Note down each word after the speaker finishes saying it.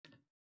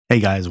Hey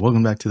guys,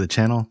 welcome back to the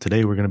channel.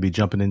 Today we're going to be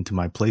jumping into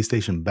my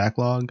PlayStation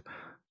backlog.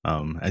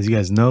 As you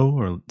guys know,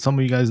 or some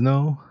of you guys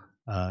know,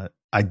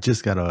 I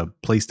just got a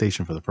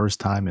PlayStation for the first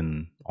time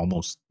in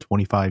almost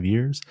 25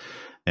 years.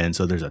 And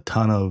so there's a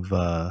ton of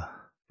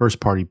first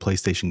party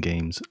PlayStation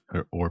games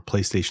or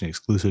PlayStation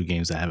exclusive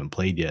games I haven't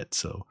played yet.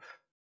 So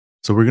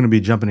we're going to be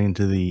jumping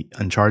into the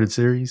Uncharted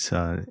series,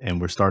 and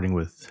we're starting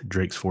with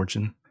Drake's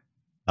Fortune.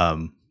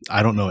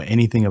 I don't know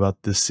anything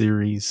about this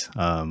series.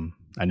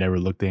 I never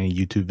looked any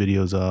YouTube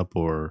videos up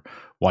or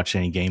watched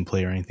any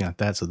gameplay or anything like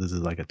that. So this is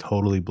like a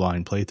totally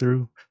blind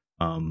playthrough.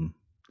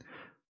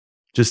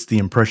 Just the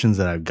impressions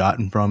that I've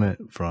gotten from it,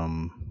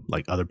 from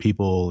like other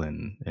people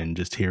and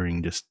just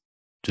hearing just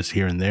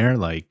here and there,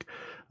 like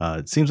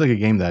it seems like a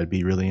game that I'd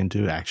be really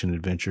into, action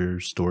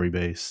adventure, story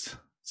based.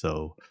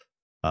 So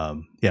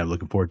yeah,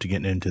 looking forward to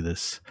getting into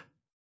this.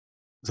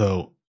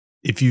 So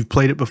if you've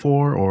played it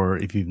before or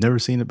if you've never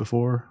seen it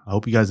before, I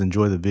hope you guys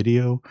enjoy the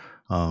video.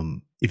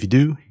 If you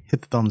do,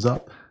 hit the thumbs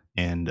up.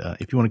 And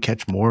if you want to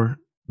catch more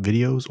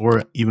videos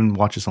or even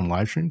watch this on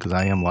live stream, because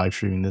I am live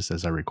streaming this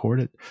as I record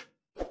it,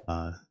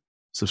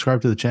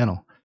 subscribe to the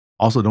channel.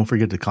 Also, don't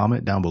forget to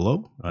comment down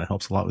below. It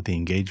helps a lot with the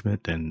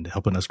engagement and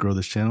helping us grow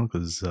this channel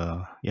because,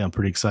 yeah, I'm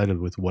pretty excited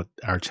with what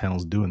our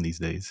channel's doing these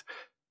days.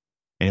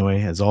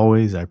 Anyway, as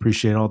always, I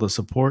appreciate all the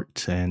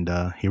support, and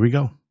here we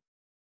go.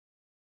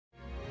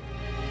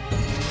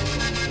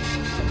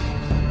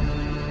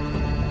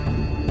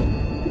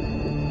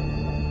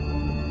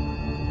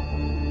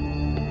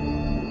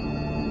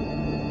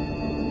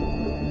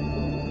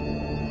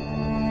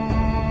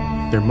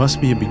 There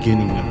must be a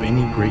beginning of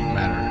any great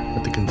matter,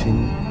 but the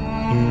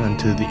continuing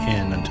unto the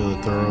end, until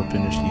the thorough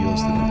finish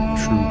yields the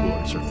true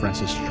glory. Sir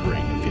Francis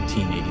Drake in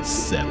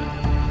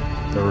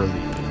 1587. Thoroughly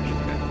finished.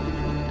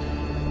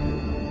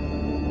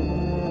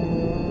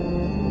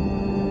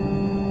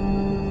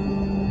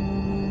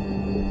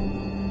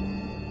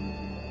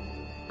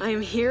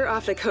 I'm here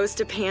off the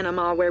coast of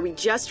Panama, where we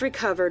just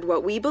recovered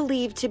what we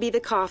believe to be the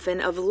coffin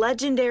of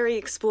legendary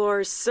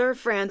explorer Sir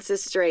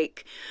Francis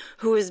Drake,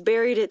 who was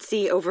buried at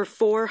sea over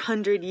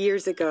 400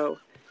 years ago.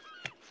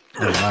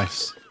 Oh,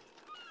 nice.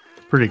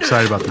 Pretty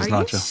excited about this,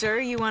 Nacho. Are you sure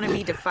you want to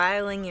be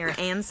defiling your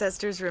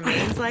ancestors'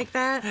 remains like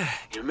that?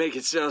 You make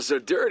it sound so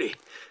dirty.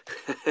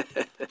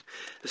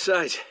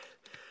 Besides,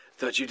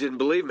 thought you didn't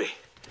believe me.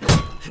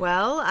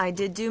 Well, I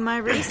did do my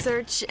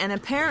research, and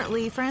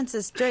apparently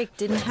Francis Drake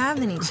didn't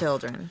have any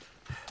children.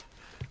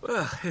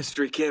 Well,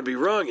 history can't be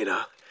wrong, you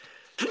know.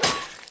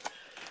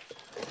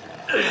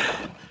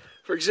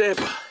 For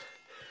example,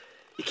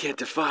 you can't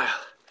defile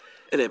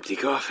an empty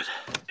coffin.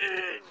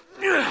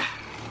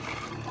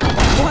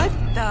 What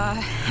the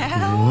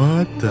hell?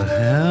 What the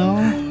hell?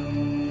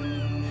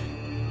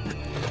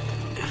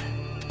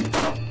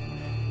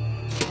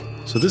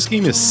 So this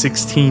game is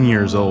 16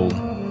 years old.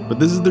 But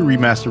this is the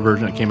remastered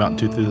version that came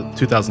out in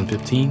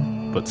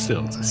 2015. But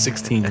still, it's a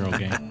 16-year-old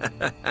game.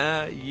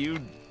 You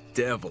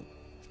devil.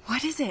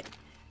 What is it?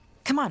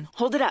 Come on,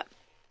 hold it up.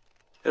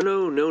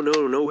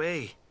 No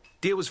way.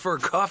 Deal was for a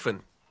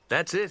coffin.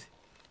 That's it.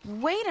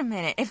 Wait a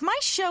minute. If my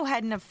show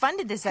hadn't have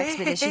funded this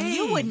expedition,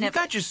 you wouldn't have...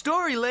 You got your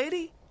story,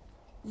 lady.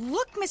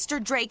 Look, Mr.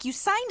 Drake, you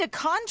signed a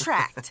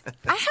contract.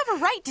 I have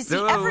a right to see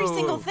every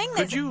single thing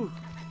that's... Could you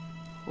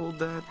hold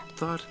that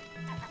thought?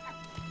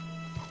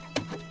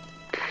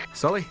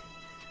 Sully,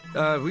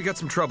 we got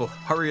some trouble.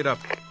 Hurry it up.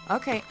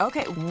 Okay.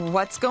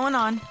 What's going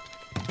on?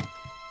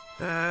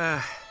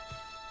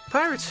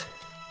 Pirates.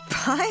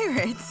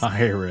 Pirates?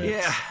 Pirates.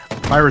 Yeah.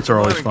 Pirates are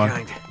always fun.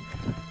 Kind.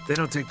 They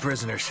don't take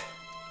prisoners.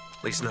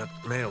 At least not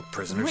male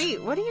prisoners.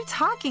 Wait, what are you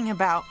talking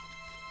about?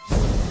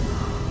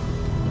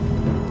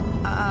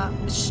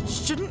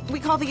 Shouldn't we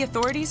call the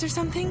authorities or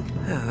something?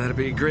 Yeah, that'd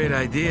be a great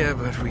idea,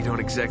 but we don't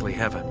exactly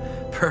have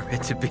a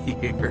permit to be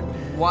here.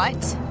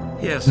 What?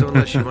 Yeah, so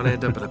unless you want to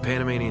end up in a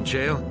Panamanian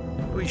jail,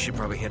 we should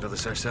probably handle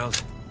this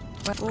ourselves.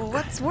 Well,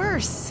 what's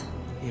worse?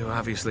 You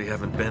obviously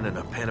haven't been in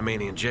a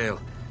Panamanian jail.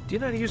 Do you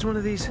know how to use one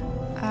of these?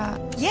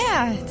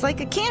 Yeah, it's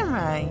like a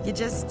camera. You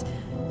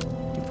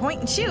point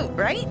and shoot,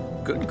 right?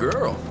 Good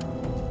girl.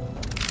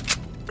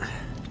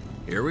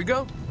 Here we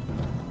go.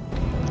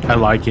 I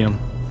like him.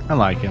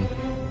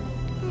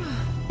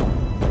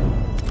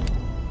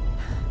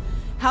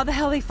 How the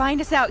hell they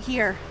find us out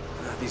here?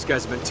 These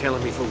guys have been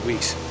tailing me for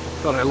weeks.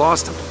 Thought I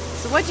lost them.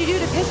 So what'd you do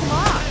to piss them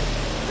off?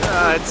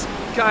 It's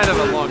kind of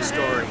a long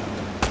story.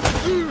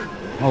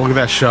 Oh, look at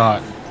that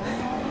shot.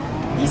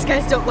 These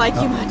guys don't like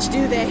you much,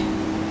 do they?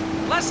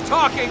 Less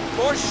talking,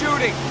 more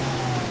shooting.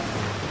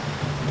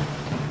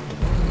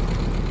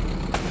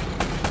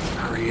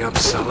 Hurry up,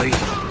 Sully.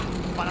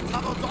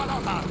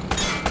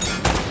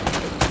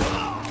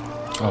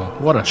 Oh,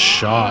 what a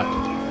shot.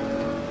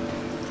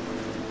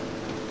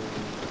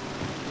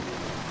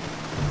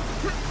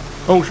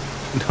 Oh,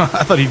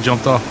 I thought he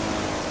jumped off.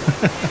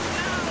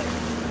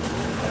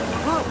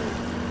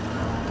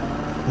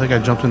 I think I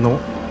jumped in the...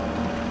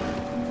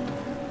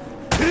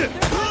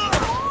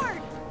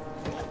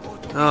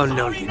 Oh,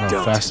 no, you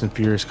don't. Fast and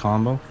Furious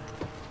combo.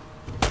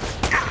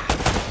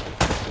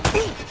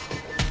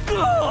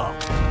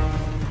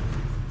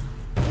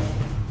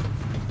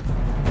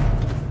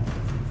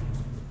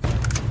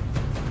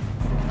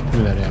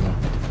 me that ammo.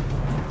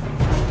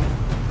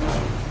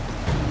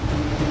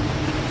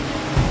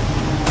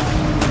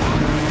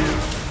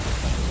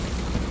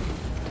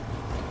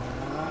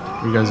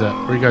 Where you guys at?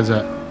 Where you guys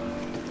at?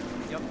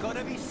 You're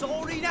gonna be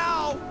sorry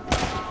now.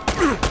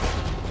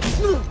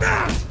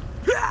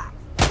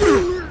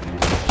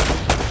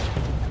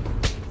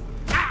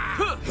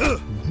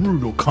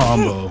 Brutal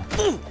combo.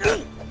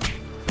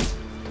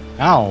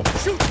 Ow.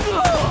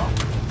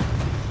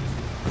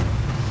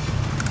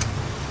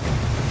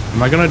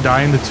 Am I gonna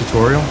die in the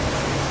tutorial?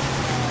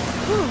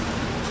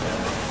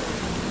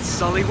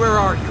 Sully, where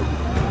are you?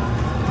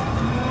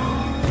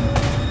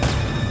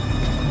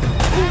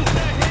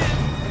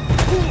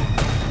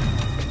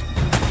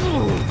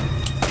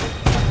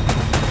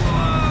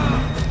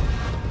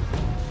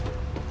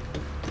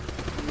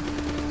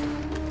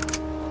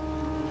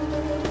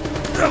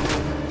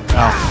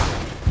 Ow.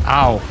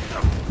 Ow.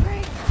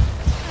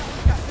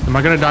 Am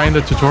I gonna die in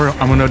the tutorial?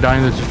 I'm gonna die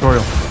in the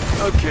tutorial.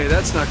 Okay,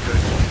 that's not good.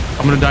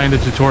 I'm gonna die in the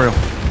tutorial.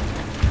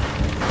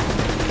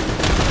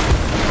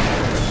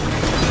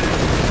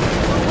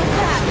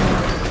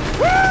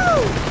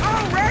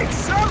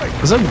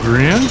 Is that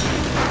Gran?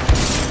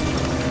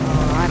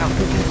 Oh, I don't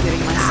think I'm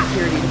getting my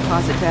security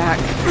deposit back.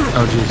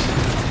 Oh, jeez.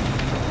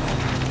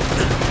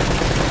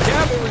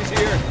 Cavalry's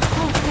here.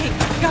 Oh, thank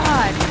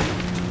God.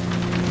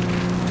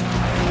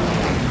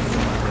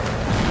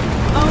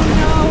 Oh,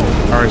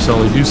 no. All right,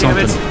 Sully, do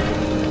something.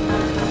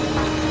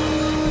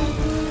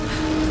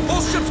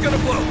 Whole ship's gonna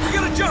blow. We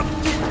gotta jump.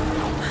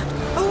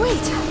 Oh,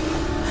 wait.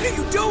 What are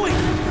you doing?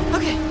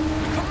 Okay.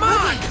 Come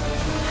on.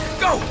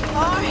 Go.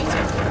 All right.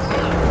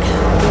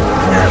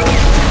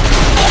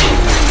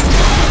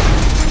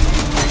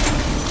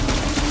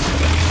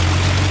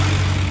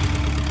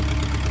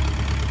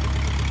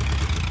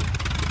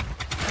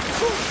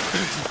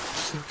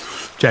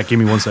 Jack, give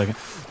me 1 second.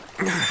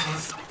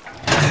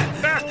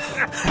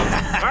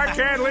 I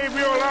can't leave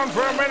you alone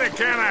for a minute,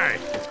 can I?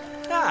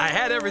 I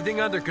had everything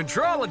under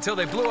control until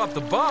they blew up the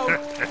boat.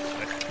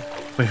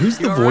 Wait, who's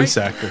the all voice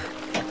right? actor?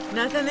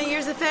 Nothing that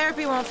years of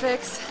therapy won't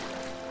fix.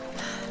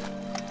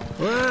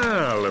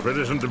 Well, if it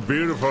isn't the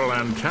beautiful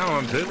and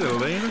talented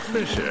Elena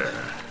Fisher.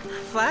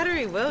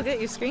 Flattery will get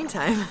you screen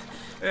time.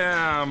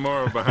 Yeah, I'm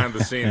more of a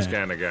behind-the-scenes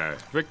kind of guy.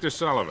 Victor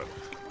Sullivan.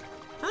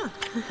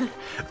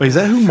 Wait, is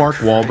that who Mark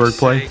Wahlberg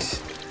played?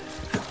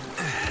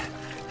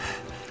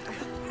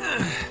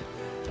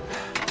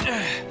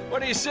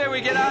 What do you say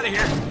we get out of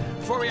here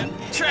before we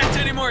attract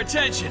any more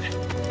attention?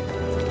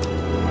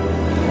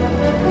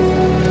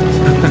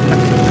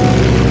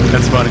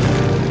 That's funny.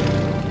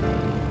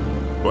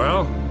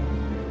 Well?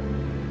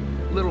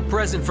 Little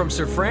present from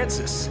Sir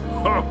Francis.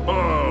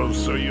 Oh,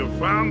 so you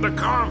found the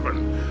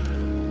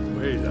coffin.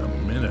 Wait a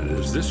minute,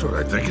 is this what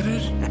I think it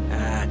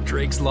is?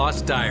 Drake's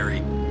lost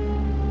diary.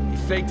 He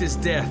faked his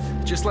death,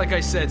 just like I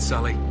said,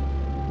 Sully.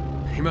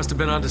 He must have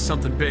been onto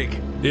something big.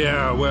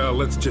 Yeah, well,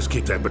 let's just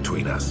keep that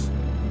between us.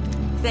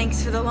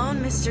 Thanks for the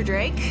loan, Mr.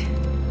 Drake.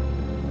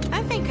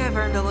 I think I've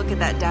earned a look at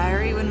that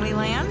diary when we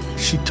land.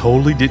 She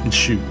totally didn't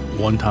shoot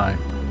one time.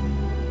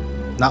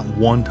 Not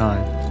one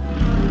time.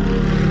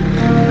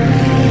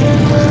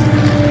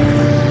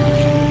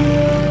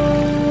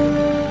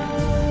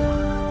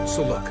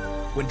 So look,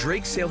 when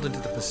Drake sailed into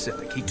the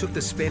Pacific, he took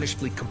the Spanish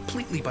fleet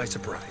completely by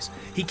surprise.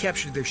 He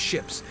captured their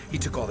ships, he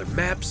took all their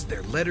maps,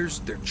 their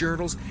letters, their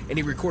journals, and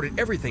he recorded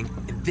everything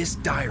in this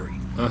diary.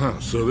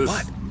 So this...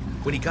 But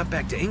when he got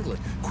back to England,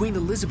 Queen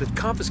Elizabeth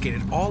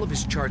confiscated all of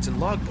his charts and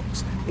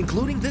logbooks,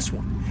 including this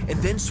one, and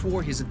then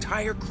swore his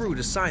entire crew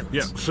to silence.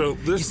 Yeah, so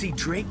this... You see,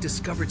 Drake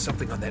discovered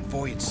something on that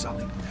voyage,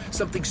 Sully.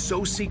 Something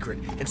so secret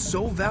and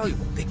so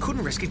valuable, they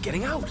couldn't risk it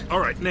getting out. All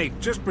right, Nate,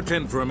 just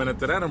pretend for a minute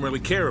that I don't really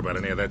care about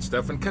any of that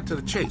stuff and cut to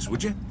the chase,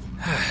 would you?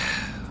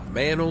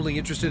 Man only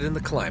interested in the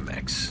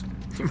climax.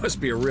 He must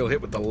be a real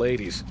hit with the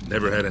ladies.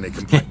 Never had any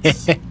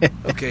complaints.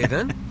 Okay,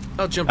 then.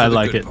 I'll jump to I the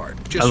like good it. part.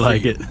 I Just for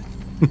like you. it.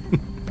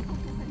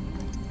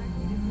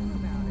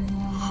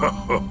 Ho,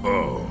 ho,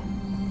 ho.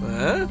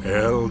 Huh?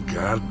 El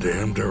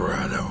goddamn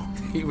Dorado.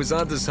 He was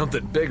onto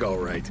something big, all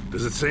right.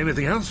 Does it say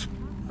anything else?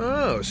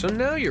 Oh, so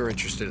now you're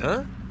interested,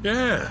 huh?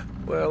 Yeah.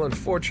 Well,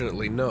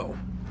 unfortunately, no.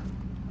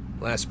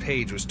 Last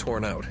page was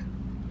torn out.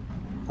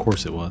 Of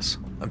course it was.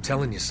 I'm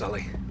telling you,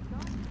 Sully.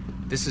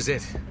 This is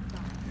it.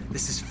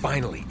 This is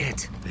finally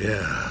it.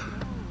 Yeah.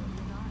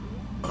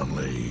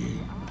 Only...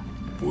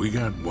 we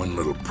got one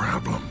little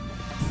problem.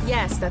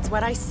 Yes, that's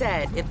what I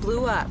said. It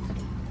blew up.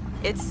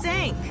 It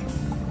sank.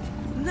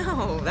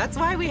 No, that's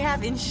why we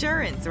have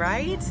insurance,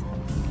 right?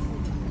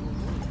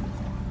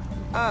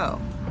 Oh.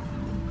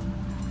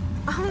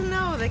 Oh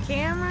no, the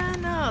camera?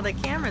 No, the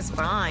camera's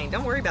fine.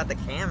 Don't worry about the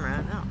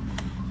camera. No.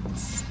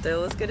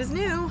 Still as good as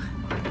new.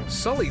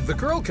 Sully, the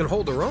girl can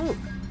hold her own.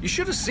 You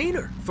should have seen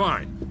her.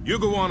 Fine. You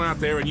go on out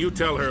there and you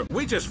tell her,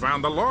 we just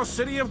found the lost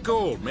city of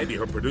gold. Maybe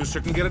her producer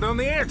can get it on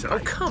the air Oh,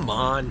 tonight. come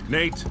on.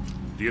 Nate,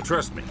 do you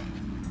trust me?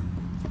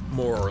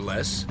 More or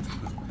less.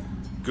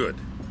 Good.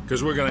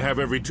 Because we're gonna have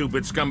every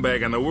two-bit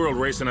scumbag in the world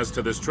racing us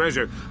to this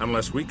treasure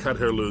unless we cut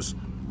her loose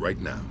right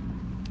now.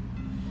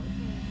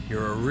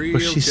 You're a real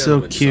But she's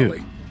so gentleman, cute.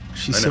 Sully.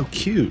 She's I so know.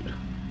 cute.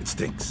 It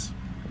stinks.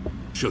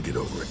 She'll get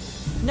over it.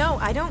 No,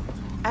 I don't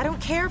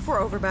care for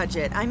over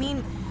budget. I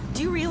mean,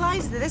 do you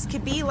realize that this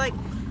could be like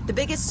the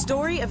biggest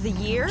story of the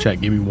year?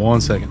 Chat, give me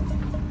 1 second.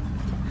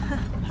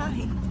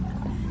 Hi.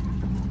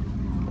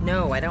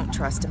 No, I don't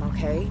trust him,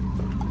 okay?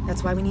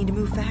 That's why we need to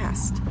move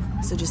fast.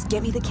 So just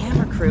get me the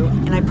camera crew,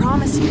 and I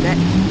promise you that...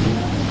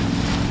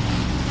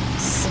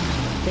 Son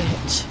of a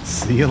bitch.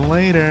 See you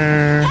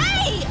later.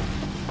 Hey!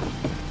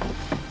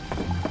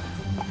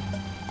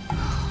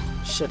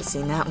 Should have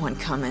seen that one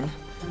coming.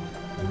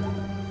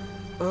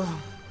 Ugh.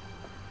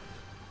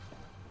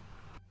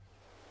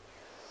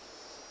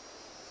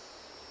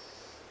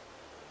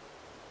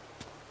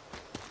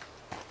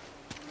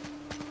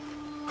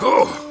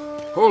 Oh,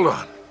 hold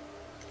on.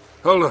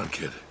 Hold on,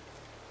 kid.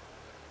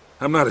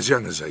 I'm not as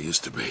young as I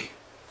used to be.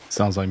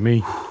 Sounds like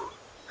me.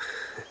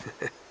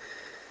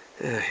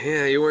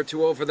 Yeah, you weren't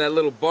too old for that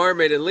little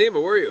barmaid in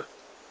Lima, were you?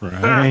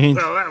 Right.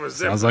 Well, that was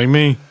Sounds different. like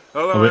me.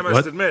 Although Oh, wait, I must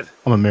what? admit,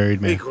 I'm a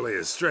married man. equally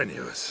as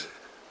strenuous.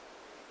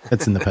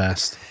 That's in the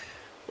past.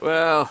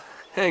 Well,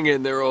 hang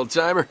in there,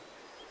 old-timer.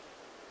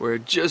 We're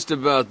just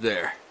about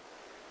there.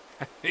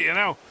 You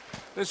know,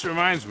 this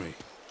reminds me.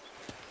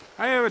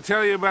 I ever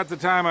tell you about the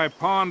time I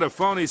pawned a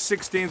phony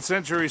 16th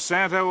century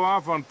Santo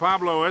off on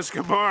Pablo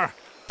Escobar?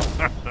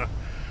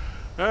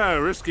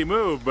 Risky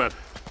move, but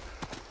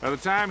by the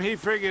time he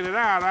figured it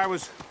out, I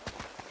was...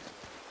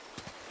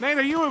 Nate,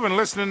 are you even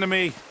listening to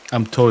me?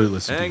 I'm totally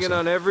listening to Hanging you.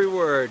 on every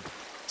word.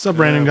 What's up,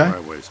 random guy?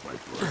 I waste my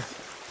breath.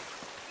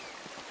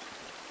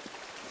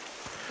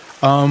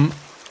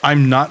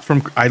 I'm not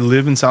from... I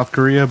live in South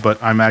Korea,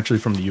 but I'm actually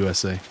from the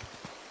USA.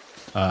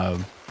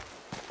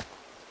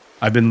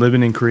 I've been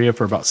living in Korea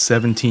for about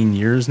 17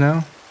 years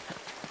now.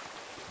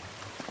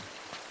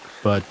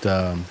 But,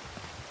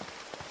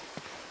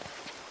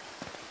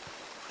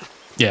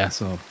 yeah,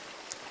 so...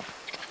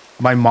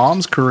 My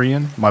mom's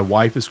Korean. My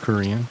wife is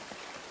Korean.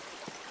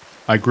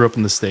 I grew up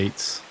in the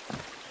States.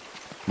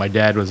 My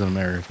dad was an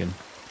American.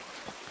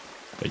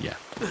 But, yeah.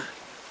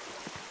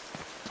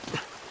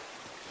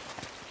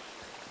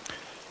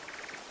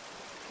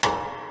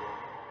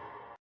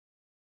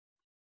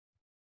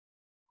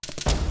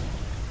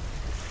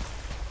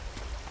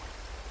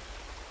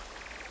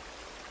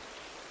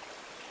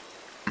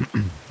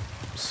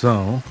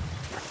 So,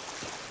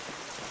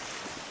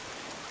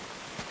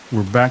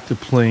 we're back to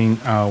playing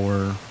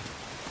our,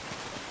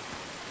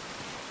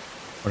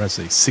 what did I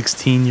say,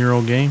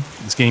 16-year-old game.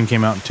 This game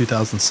came out in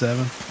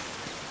 2007.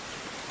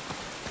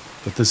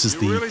 But this is You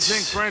the really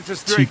think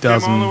Francis Drake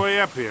came all the way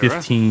up here, huh?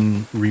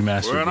 2015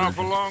 remastered We're an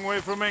awful version. long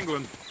way from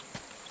England.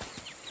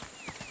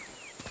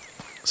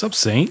 What's up,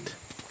 Saint?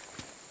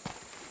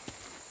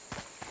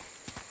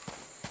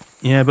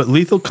 Yeah, but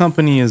Lethal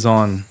Company is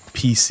on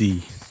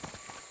PC.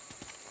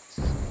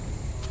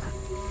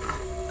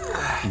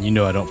 And you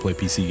know I don't play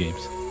PC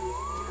games.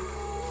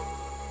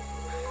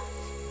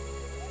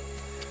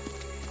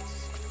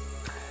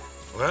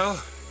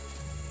 Well,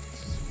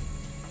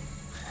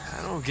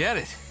 I don't get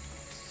it.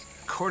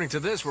 According to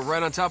this, we're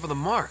right on top of the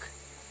mark.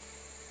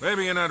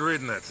 maybe you're not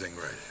reading that thing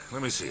right.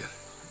 Let me see it.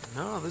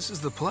 No, this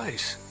is the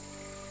place.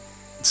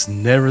 It's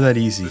never that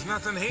easy, There's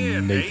nothing here,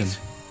 Nathan. Nate.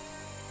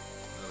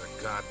 Another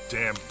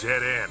goddamn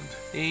dead end.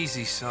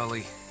 Easy,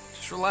 Sully.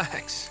 Just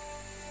relax.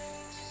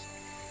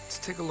 Let's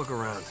take a look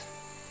around.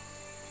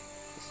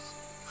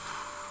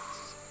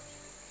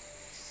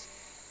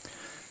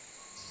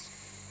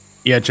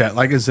 Yeah, chat,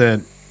 like I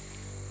said,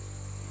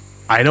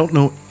 I don't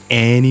know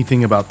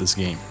anything about this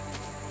game.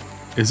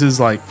 This is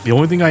like, the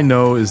only thing I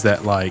know is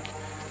that, like,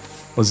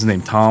 what's his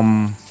name?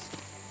 Tom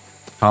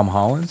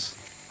Hollins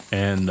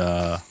and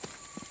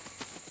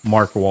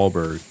Mark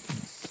Wahlberg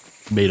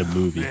made a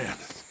movie. Man,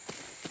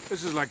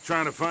 this is like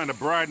trying to find a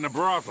bride in a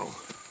brothel.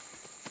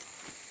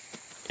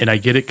 And I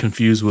get it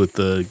confused with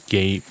the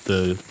game,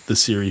 the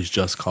series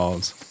Just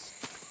Cause.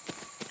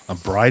 A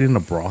bride in a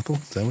brothel?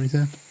 Is that what he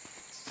said?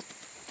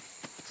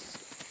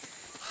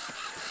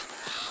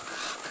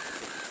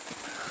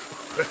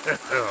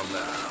 Hell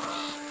no.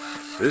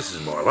 This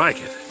is more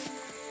like it.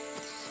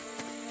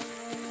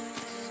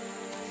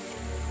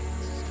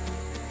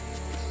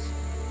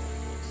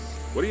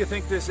 What do you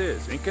think this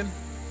is, Incan?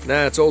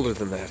 Nah, it's older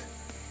than that.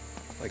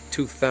 Like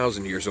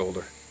 2,000 years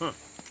older.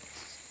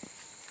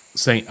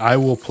 Saint, I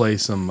will play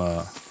some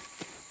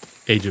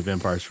Age of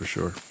Empires for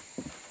sure.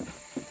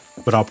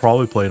 But I'll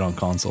probably play it on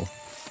console.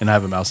 And I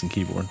have a mouse and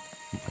keyboard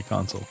on my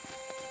console.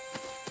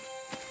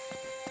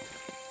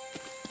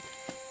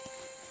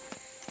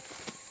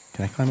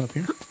 Can I climb up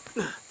here?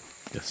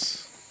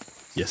 Yes.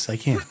 Yes, I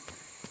can.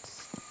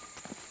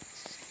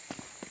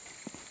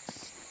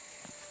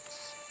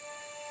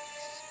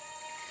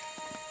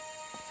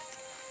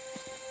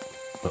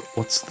 But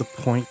what's the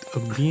point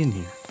of being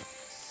here?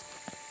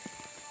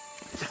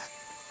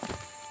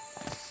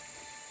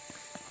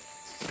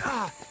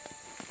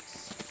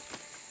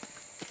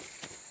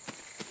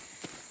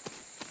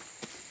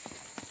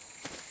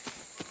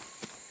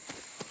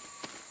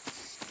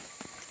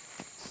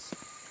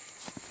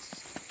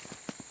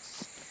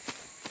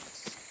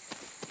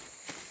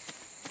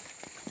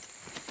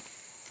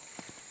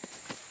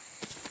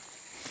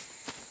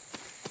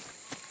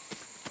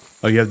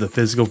 Oh, you have the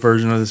physical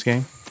version of this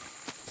game?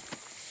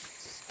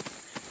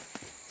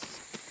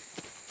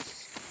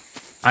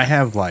 I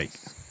have like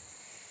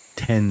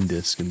 10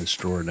 discs in the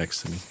drawer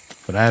next to me,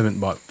 but I haven't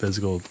bought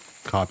physical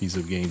copies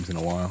of games in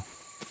a while.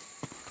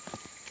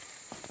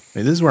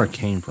 Hey, this is where I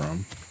came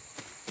from.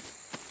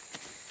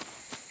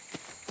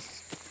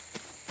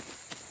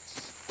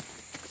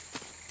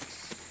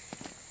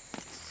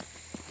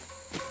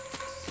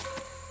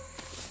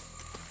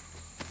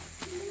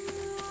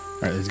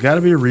 Alright, there's got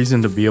to be a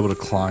reason to be able to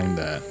climb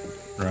that,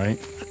 right?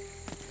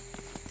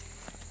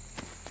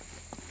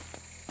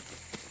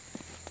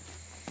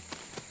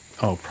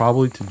 Oh,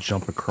 probably to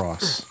jump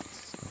across.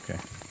 Okay.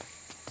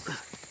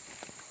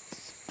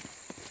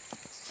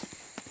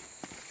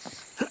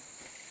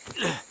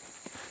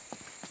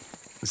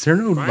 Is there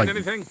no, Find like,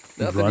 anything?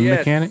 Nothing run yet.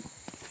 mechanic?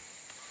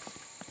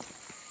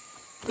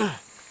 Whoa,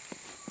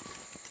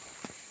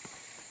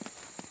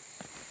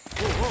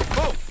 whoa,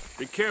 whoa!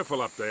 Be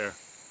careful up there.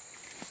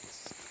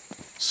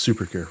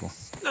 Super careful.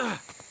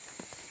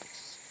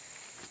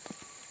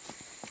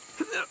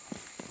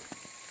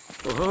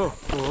 Whoa,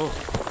 whoa.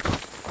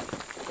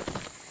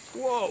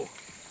 Whoa.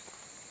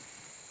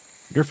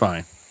 You're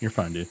fine. You're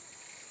fine, dude.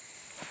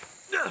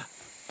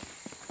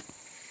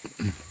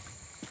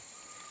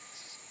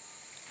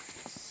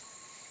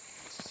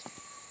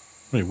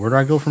 Wait, where do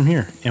I go from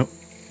here? Oh.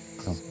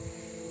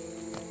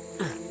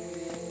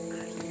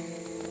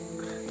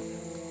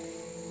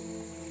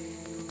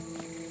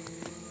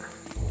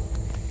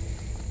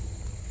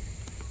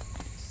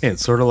 Yeah,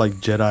 it's sort of like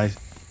Jedi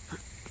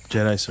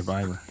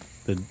Survivor,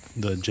 the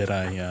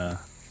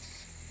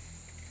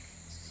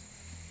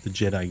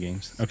Jedi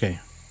games. Okay,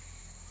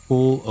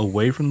 pull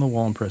away from the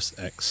wall and press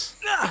X.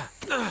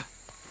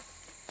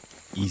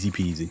 Easy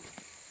peasy.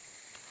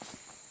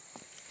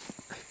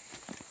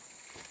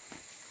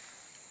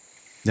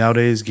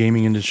 Nowadays,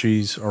 gaming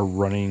industries are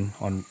running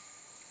on.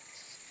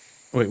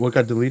 Wait, what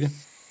got deleted?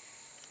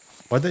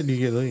 Why did you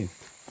get deleted?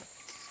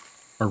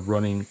 Are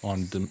running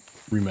on the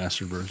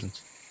remastered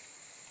versions.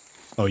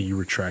 Oh, you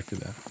retracted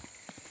that.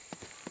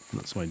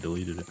 That's why I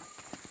deleted it.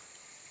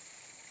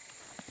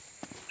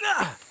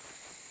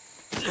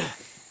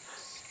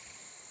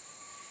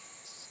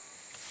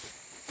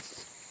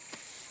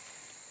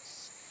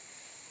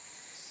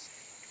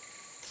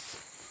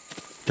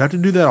 Do I have to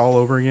do that all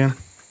over again?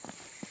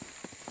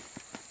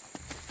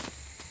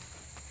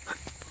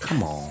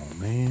 Come on,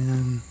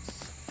 man.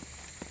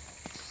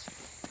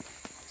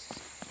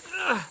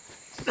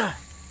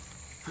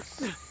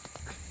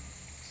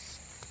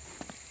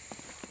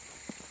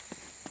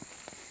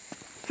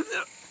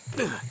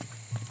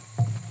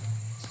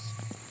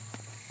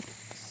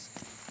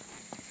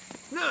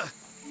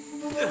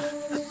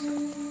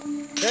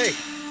 Hey,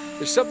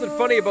 there's something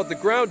funny about the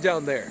ground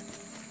down there.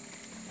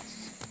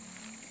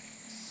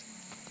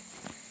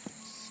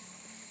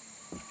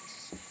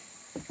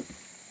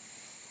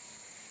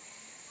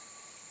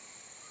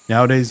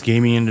 Nowadays,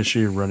 gaming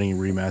industry are running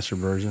remastered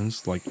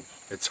versions like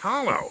It's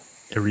hollow.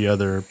 every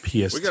other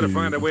PS2 We gotta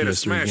find a way to PS3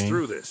 smash game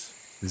through this.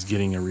 is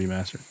getting a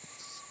remaster.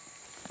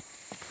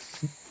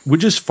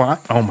 Which is fine.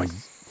 Oh my.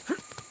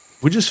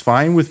 Which is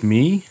fine with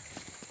me.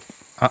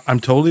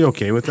 I'm totally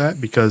okay with that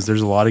because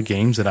there's a lot of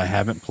games that I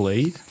haven't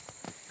played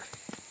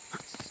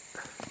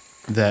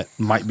that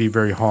might be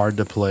very hard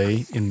to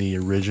play in the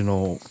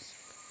original,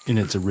 in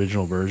its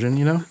original version,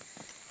 you know?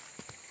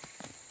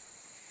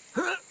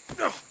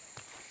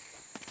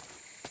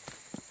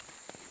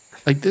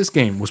 Like this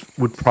game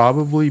would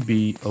probably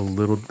be a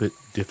little bit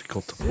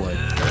difficult to play.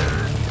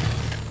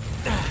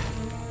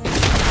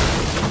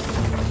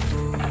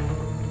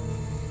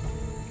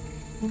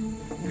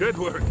 Good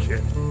work,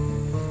 kid.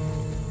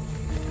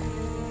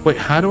 Wait,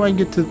 how do I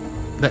get to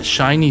that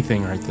shiny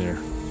thing right there?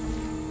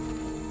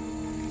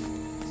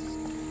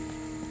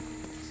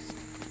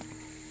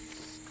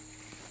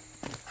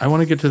 I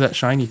want to get to that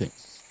shiny thing.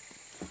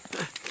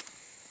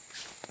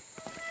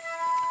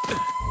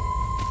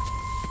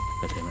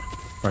 God damn it.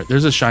 All right,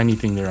 there's a shiny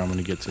thing there I'm going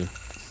to get to.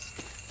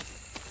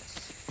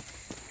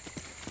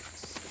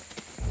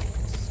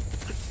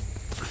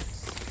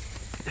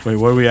 Wait,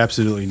 what are we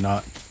absolutely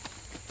not?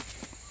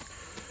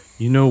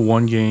 You know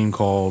one game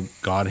called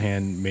God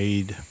Hand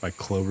made by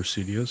Clover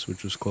Studios,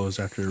 which was closed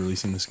after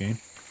releasing this game?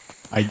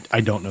 I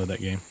don't know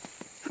that game.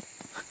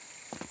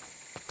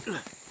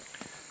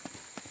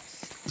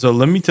 So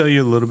let me tell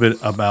you a little bit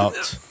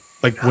about,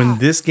 like, when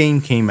this game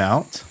came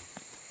out,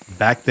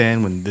 back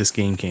then when this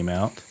game came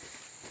out,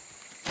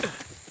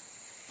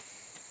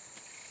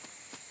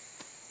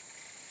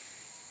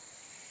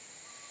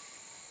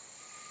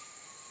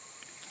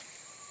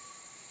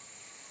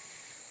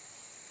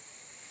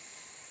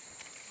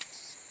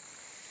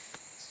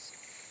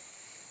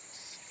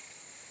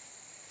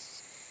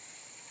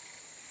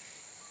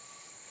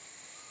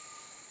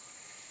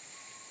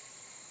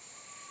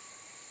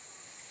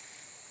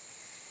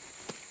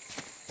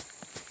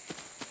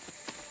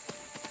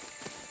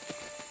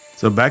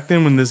 so back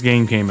then when this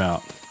game came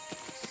out,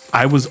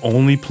 I was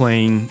only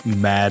playing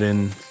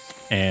Madden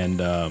and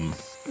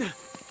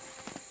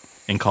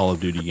Call of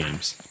Duty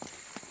games.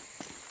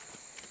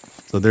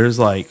 So there's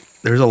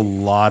a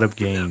lot of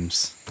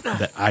games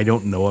that I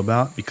don't know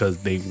about because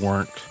they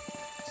weren't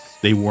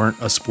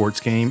a sports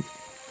game.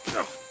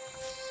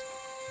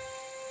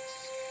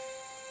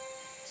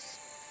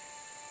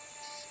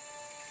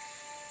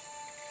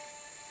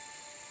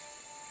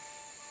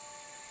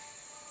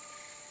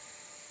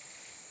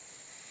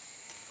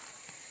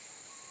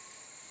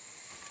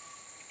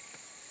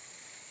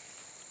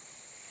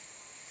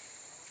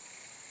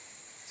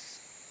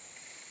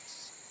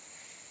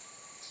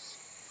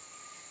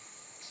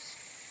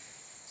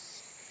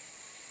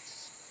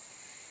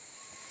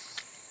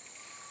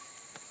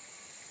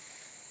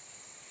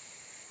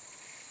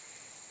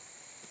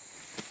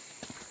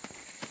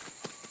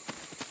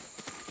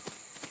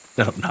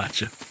 No, not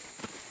you.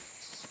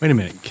 Wait a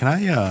minute. Can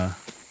I,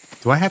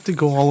 do I have to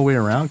go all the way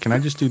around? Can I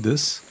just do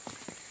this?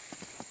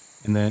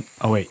 And then,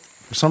 oh wait,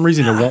 for some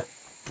reason it won't.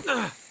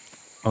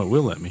 Oh, it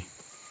will let me.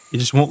 It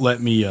just won't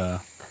let me,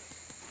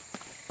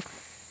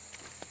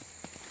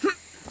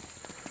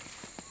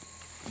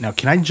 Now,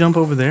 can I jump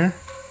over there?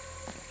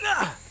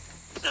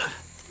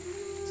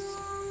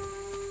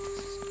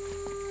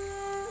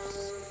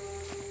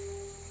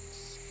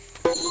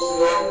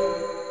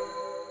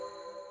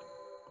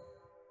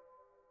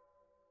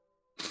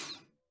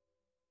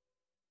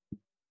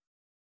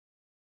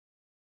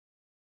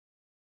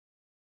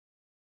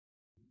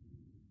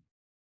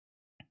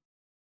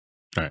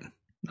 All right,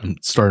 I'm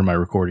starting my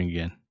recording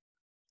again.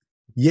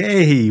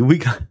 Yay, we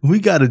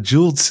got a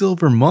jeweled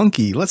silver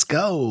monkey. Let's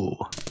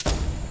go.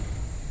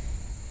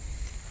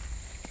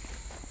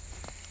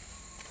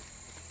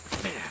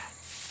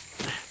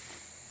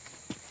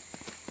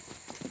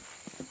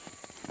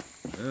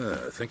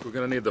 I think we're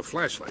gonna need the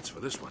flashlights for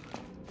this one.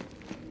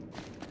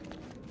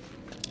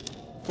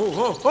 Whoa,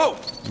 whoa, whoa!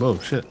 Whoa,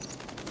 shit.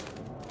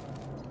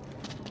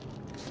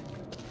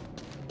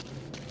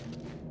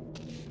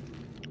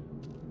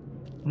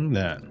 Look at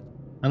that.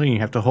 I don't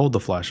even have to hold the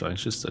flashlight.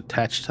 It's just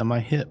attached to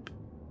my hip.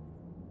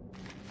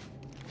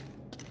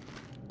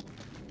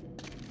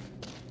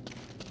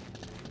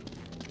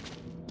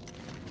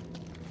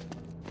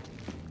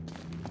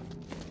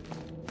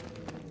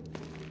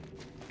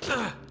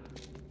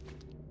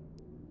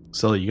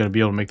 Sully, you gonna be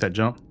able to make that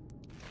jump?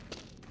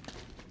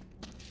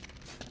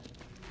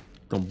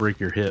 Don't break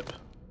your hip.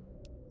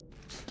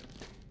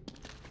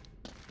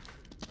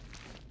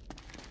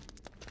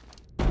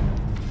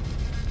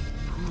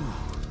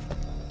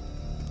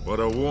 What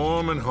a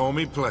warm and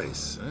homey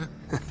place, huh?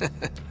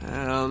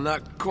 Well,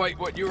 not quite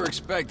what you were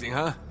expecting,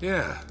 huh?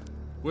 Yeah.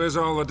 Where's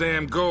all the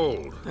damn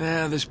gold?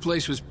 Yeah, this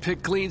place was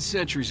picked clean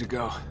centuries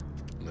ago.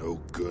 No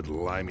good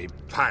limey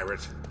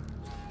pirate.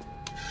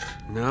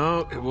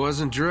 No, it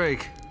wasn't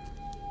Drake.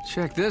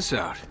 Check this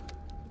out.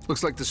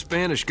 Looks like the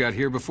Spanish got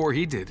here before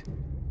he did.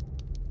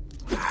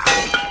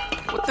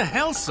 What the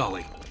hell,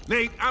 Sully?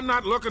 Nate, I'm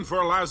not looking for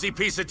a lousy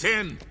piece of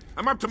tin.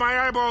 I'm up to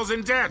my eyeballs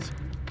in debt.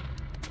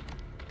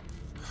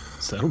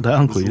 Settle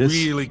down, I was Cletus.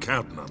 really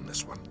counting on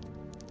this one.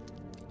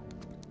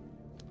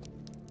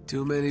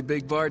 Too many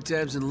big bar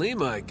tabs in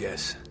Lima, I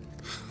guess.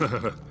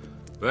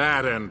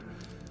 That and,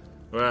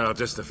 well,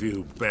 just a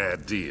few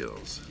bad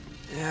deals.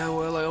 Yeah,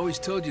 well, I always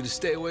told you to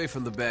stay away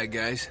from the bad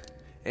guys.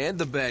 And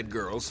the bad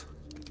girls.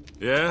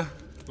 Yeah?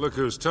 Look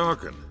who's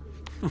talking.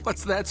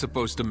 What's that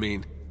supposed to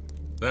mean?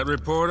 That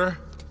reporter?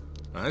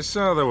 I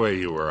saw the way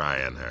you were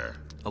eyeing her.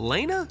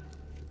 Elena?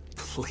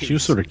 Please. She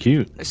was sort of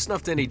cute. I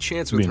snuffed any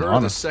chance with Being her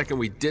honest. the second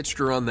we ditched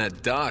her on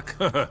that dock.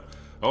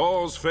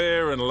 All's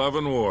fair in love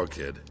and war,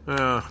 kid.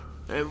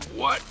 And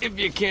what if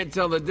you can't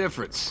tell the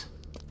difference?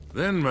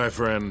 Then, my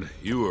friend,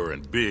 you are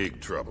in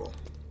big trouble.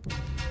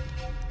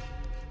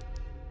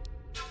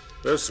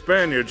 Those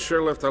Spaniards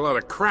sure left a lot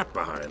of crap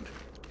behind.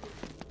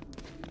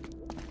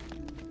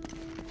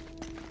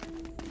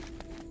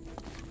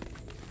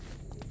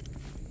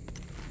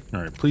 All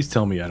right, please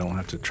tell me I don't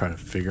have to try to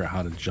figure out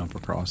how to jump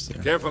across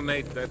there. Careful,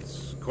 Nate.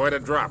 That's quite a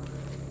drop.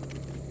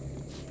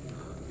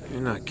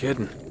 You're not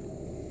kidding.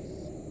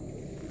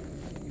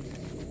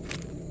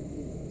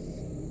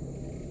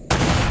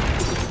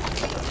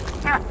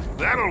 Ha!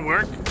 That'll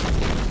work.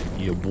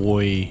 Yeah,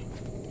 boy.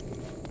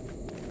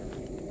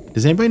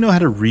 Does anybody know how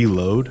to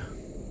reload?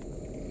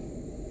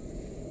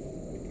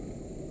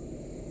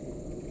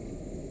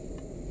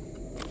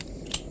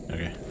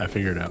 Okay, I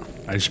figured it out.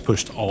 I just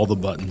pushed all the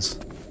buttons.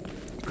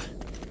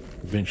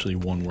 Eventually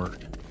one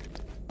worked.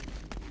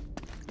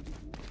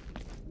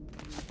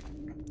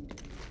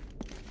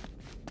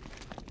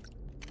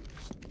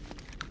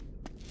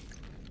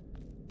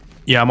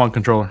 Yeah, I'm on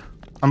controller.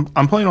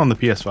 I'm playing on the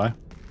PS5.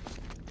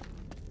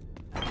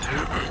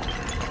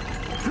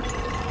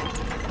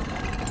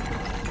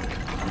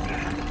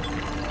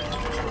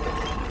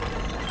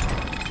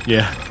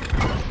 Yeah.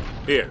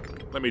 Here,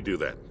 let me do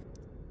that.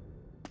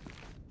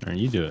 Alright,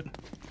 you do it.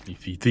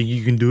 If you think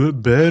you can do it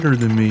better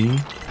than me.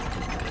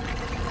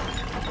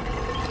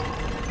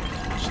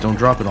 Just don't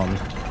drop it on me.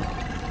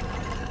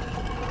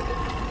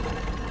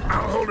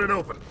 I'll hold it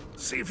open.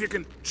 See if you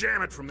can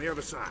jam it from the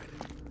other side.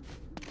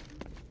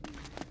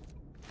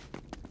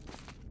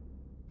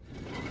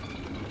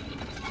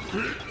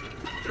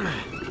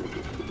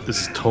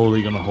 This is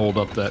totally gonna hold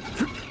up that.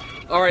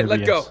 All right, let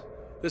heavy go. ass-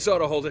 This ought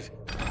to hold it.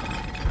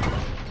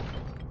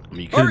 I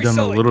mean, you could have Hurry, done it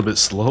a Sully. little bit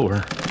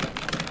slower.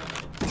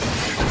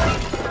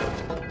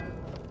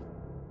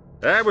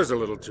 That was a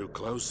little too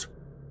close.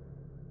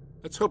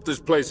 Let's hope this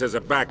place has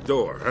a back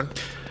door, huh?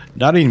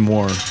 Not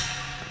anymore.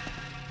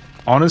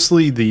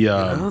 Honestly, the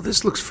Oh,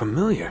 this looks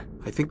familiar.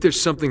 I think there's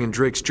something in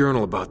Drake's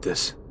journal about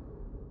this.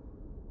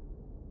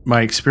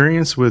 my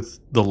experience with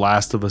The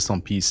Last of Us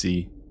on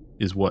PC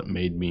is what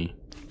made me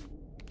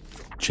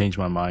change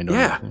my mind on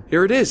Yeah, everything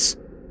here it is.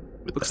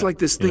 with Looks that, like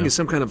this you thing know? is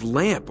some kind of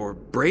lamp or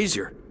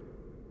brazier.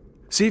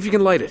 See if you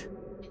can light it.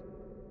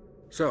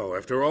 So,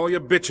 after all your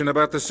bitching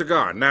about the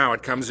cigar, now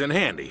it comes in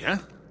handy, huh?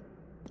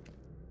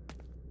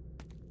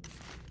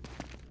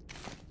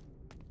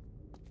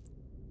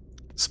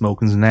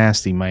 Smoking's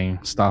nasty, man.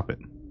 Stop it.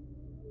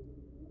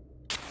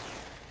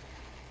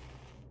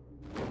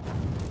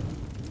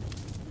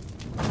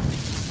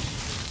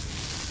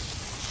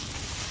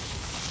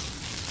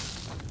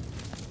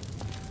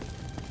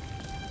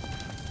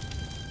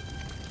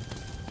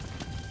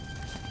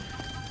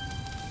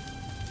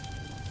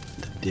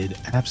 That did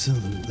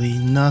absolutely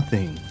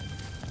nothing.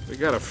 We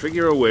gotta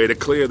figure a way to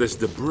clear this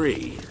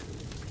debris.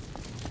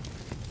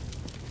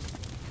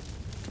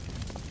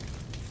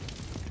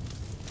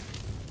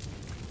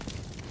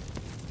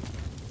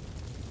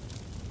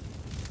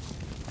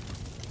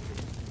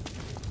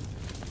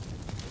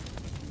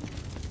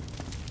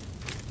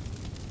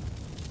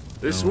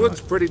 This wood's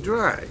pretty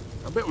dry.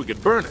 I bet we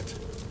could burn it.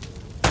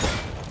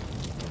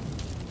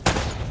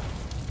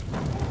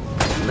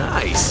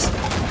 Nice.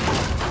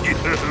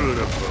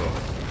 Beautiful.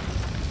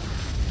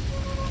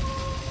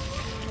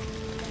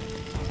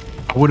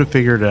 I would have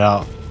figured it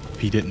out if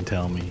he didn't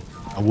tell me.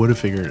 I would have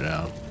figured it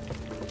out.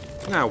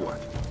 Now what?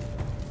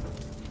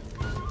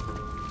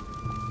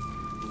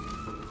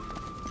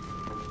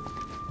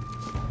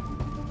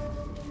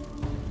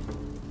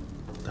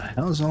 What the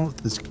hell is all with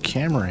this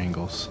camera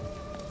angles?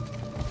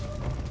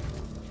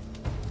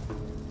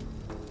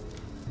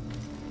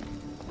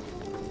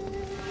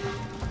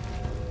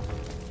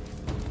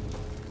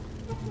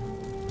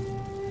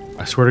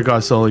 I swear to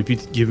God, Sully, if you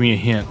give me a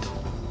hint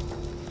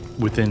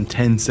within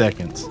 10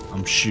 seconds,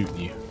 I'm shooting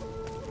you.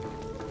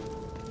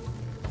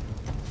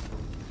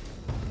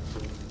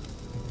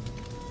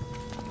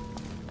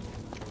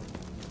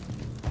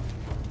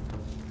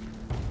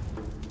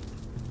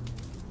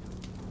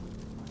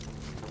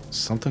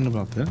 Something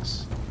about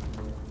this?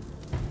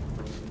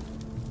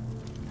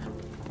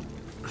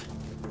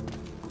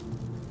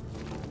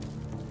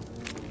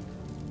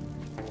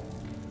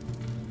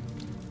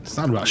 It's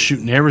not about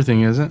shooting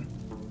everything, is it?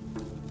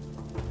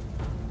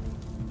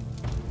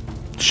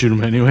 Shoot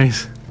them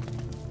anyways.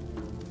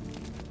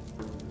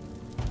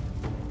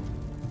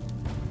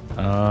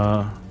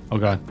 Oh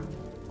god.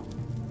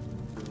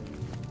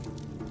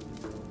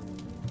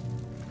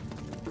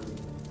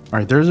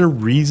 Alright, there's a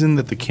reason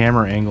that the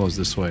camera angle is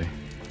this way.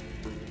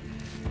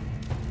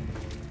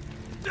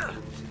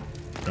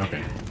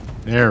 Okay.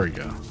 There we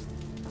go.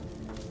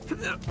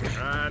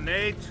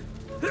 Nate?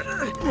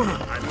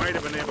 I might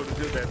have been able to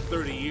do that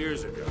 30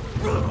 years ago.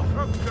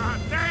 Oh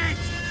God, Nate!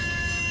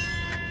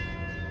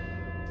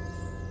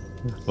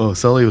 Well,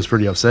 Sully was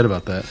pretty upset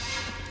about that.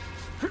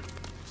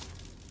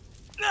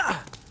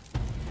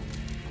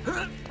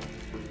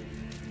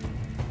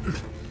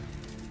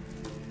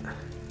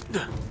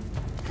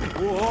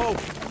 Whoa!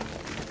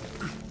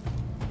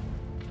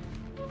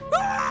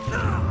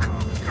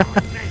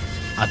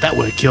 That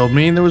would have killed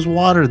me. There was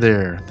water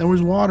there. There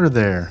was water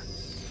there.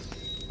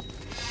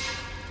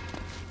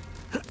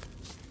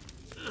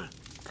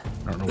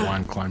 I don't know why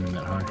I'm climbing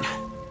that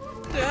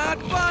high.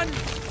 Dad, run!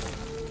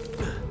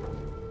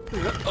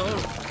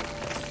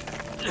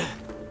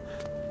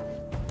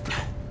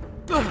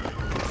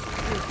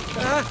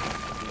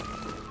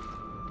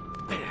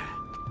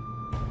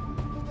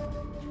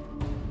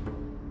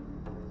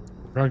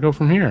 Where do I go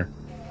from here?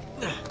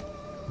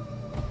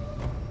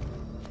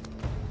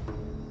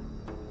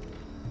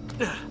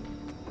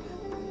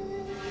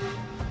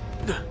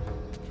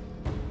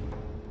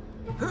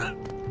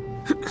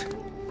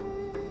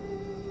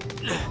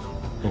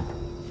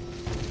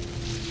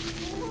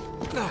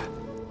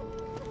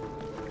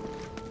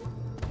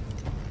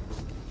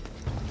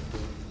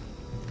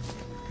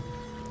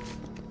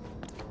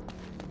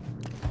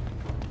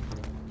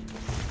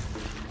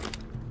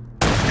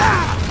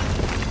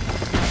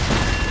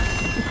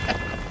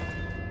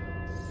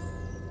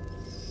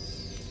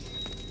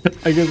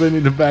 I guess I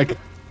need to back.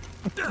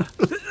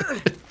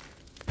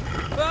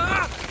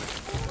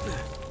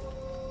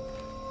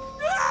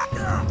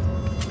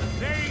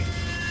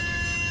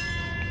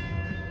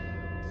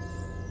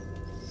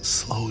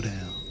 Slow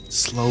down.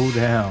 Slow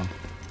down.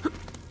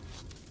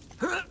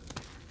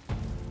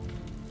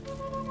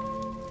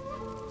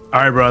 All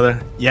right,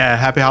 brother. Yeah,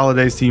 happy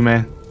holidays to you,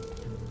 man.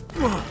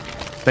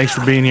 Thanks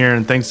for being here,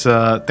 and thanks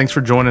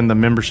for joining the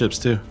memberships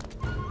too.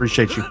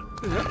 Appreciate you.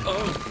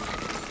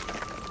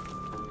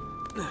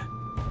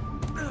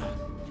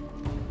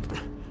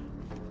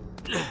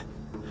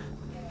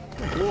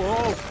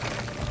 Whoa!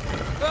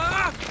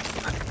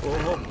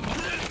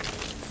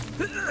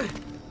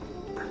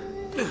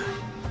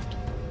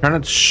 Try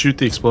not to shoot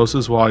the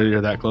explosives while you're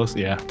that close.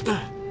 Yeah,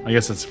 I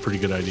guess that's a pretty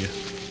good idea.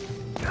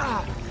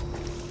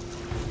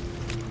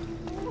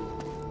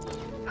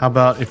 How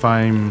about if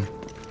I'm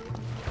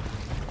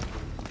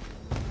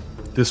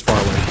this far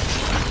away?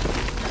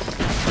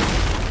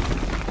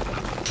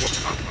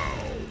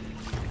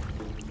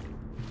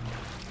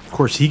 Of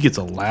course, he gets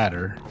a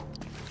ladder.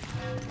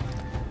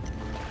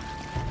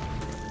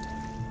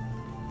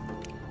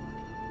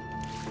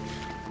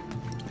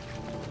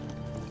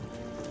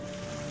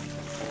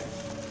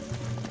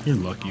 You're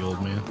lucky,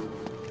 old man.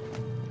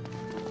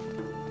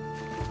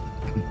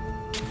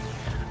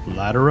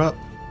 Ladder up.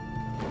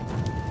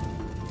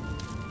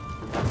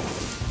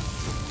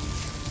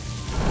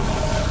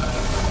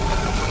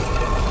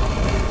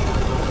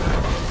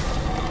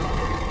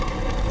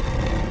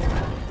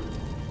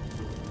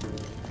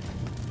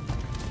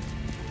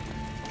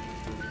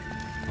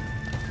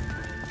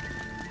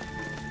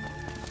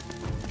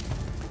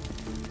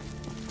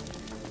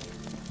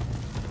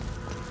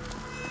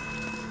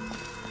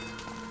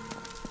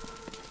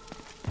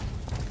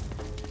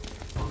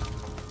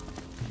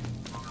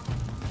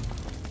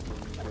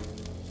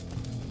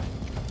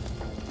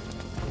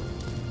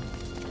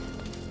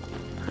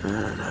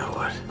 Now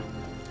what?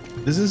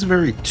 This is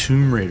very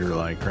Tomb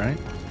Raider-like, right?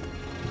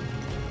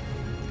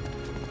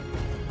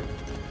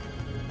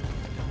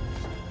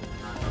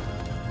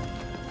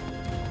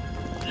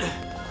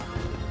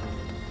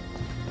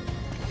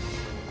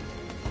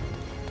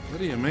 What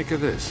do you make of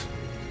this?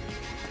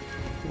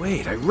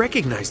 Wait, I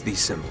recognize these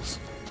symbols.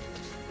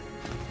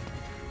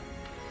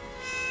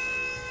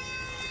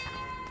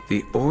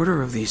 The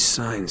order of these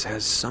signs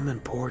has some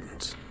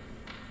importance.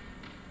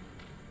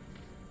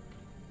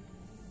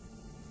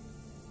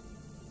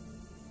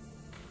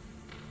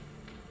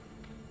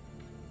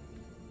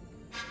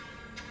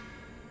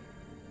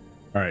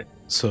 All right,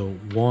 so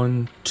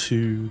 1,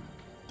 2,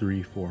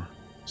 3, 4.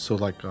 So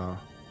like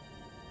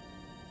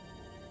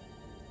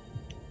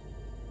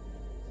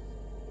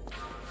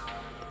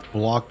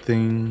block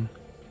thing,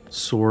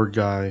 sword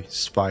guy,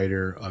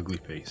 spider, ugly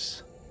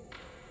face.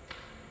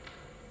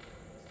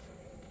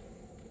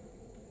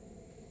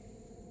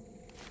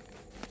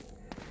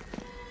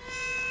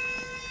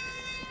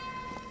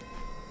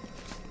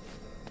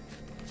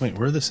 Wait,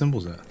 where are the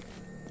symbols at?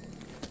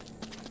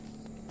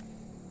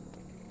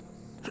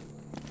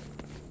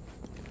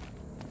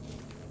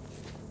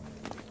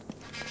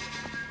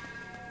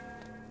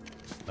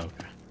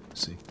 Okay,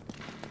 let's see.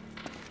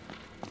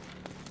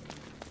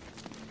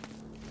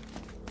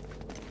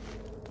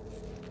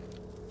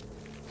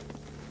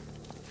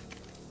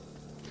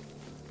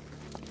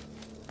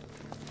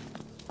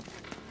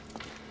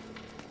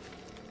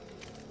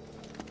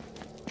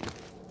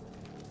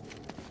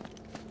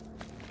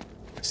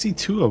 I see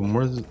two of them.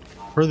 Where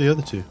are the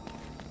other two?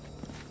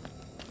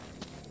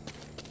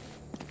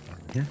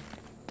 Over here.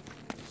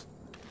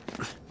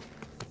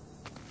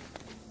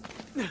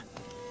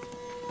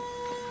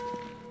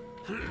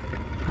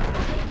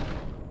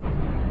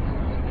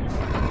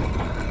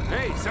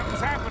 Hey, something's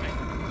happening.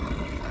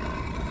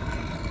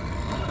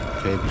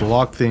 Okay,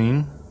 block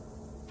thing.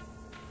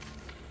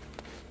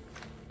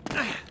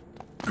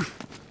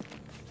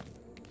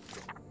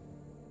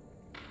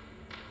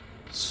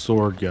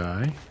 Sword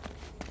guy.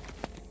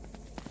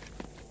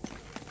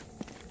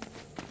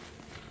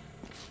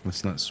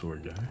 That's not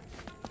sword guy.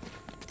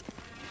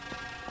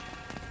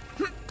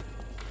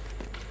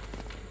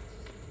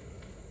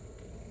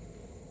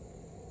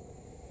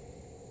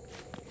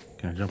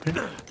 Can I jump in?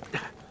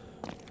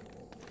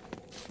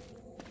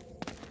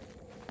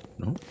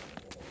 No.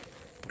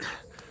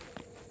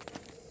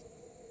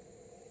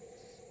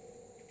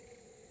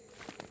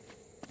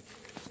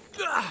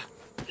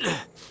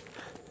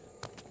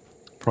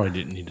 Probably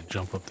didn't need to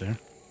jump up there.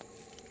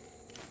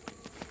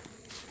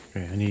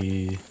 Okay, I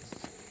need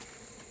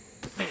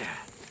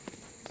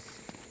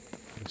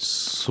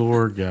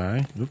sword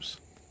guy. Oops.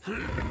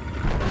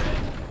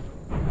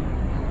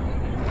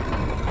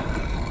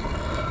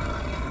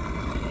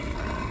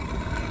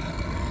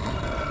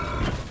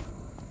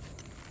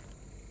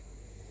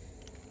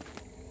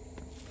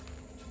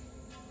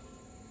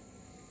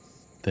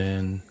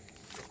 Then,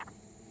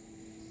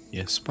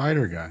 yeah,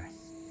 spider guy.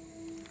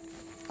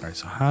 All right,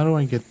 so how do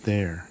I get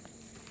there?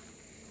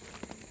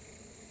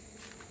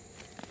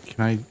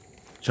 Can I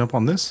jump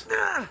on this?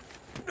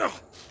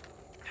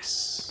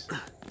 Yes.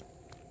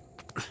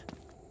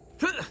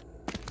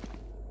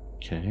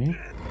 Okay.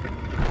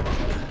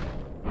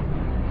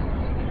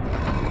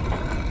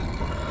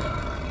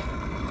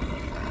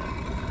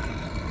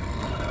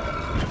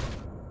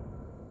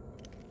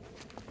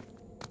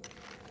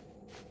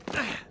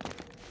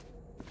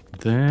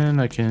 Then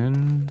I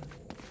can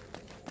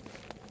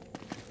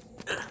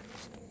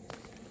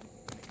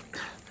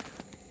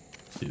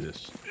do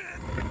this.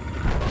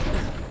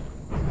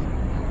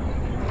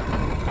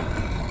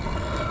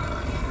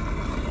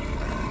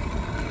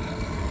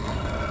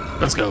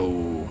 Let's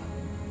go.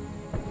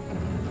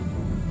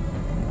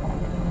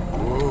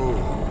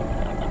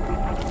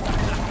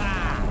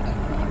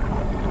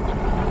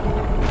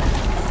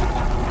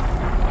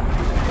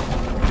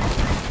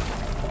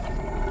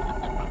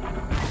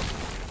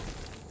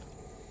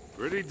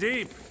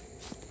 deep.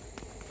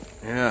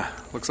 Yeah,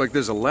 looks like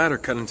there's a ladder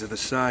cut into the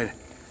side.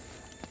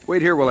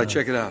 Wait here while I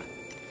check it out.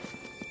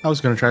 I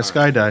was gonna try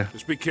skydive.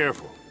 Just be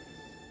careful.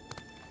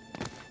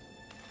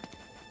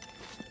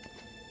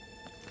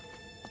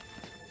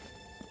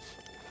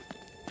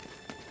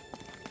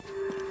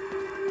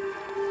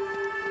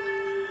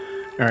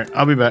 All right,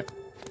 I'll be back.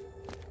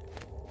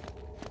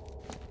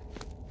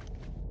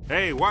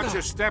 Hey, watch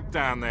your step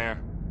down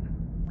there.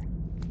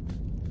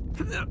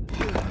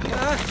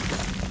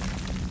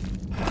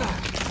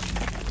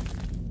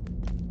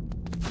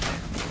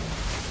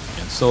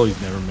 Yeah, Sully's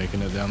never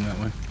making it down that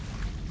way.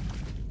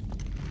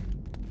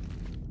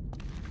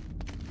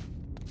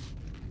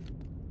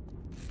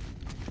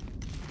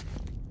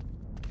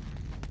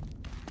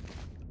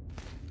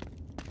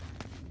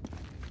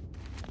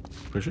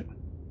 Push it.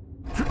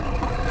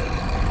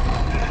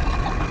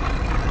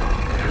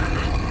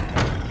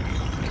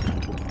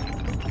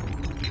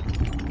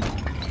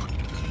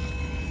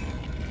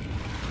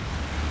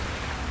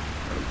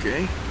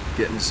 Okay,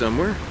 getting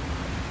somewhere.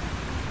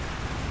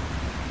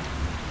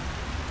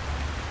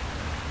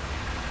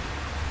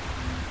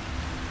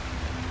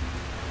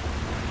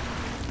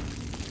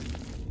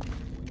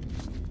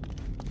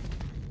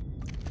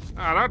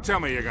 Oh, don't tell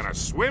me you're gonna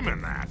swim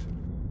in that.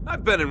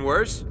 I've been in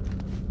worse.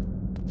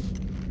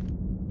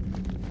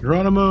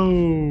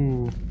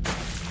 Geronimo!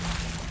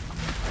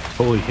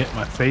 Totally hit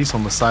my face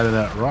on the side of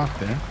that rock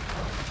there.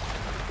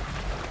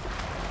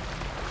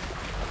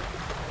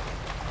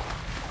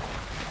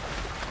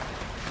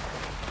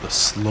 The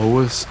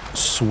slowest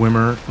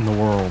swimmer in the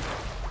world.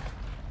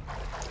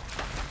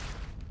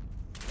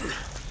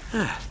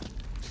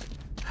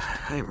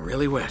 I'm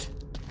really wet.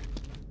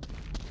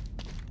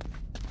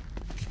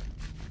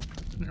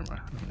 Never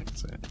mind. I'm not gonna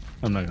say it.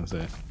 I'm not gonna say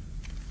it.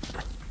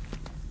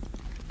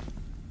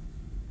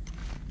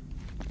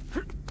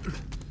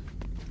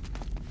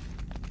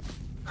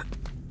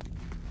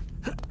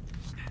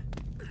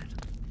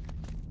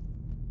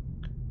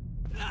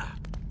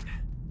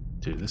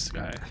 Dude, this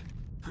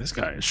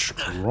guy is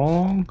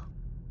strong.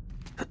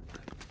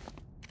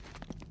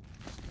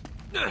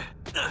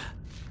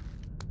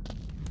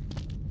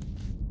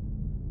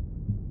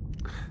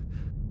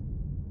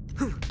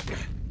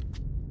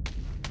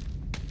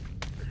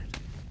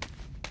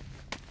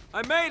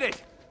 I made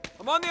it!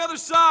 I'm on the other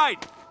side!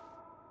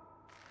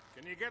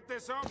 Can you get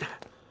this open?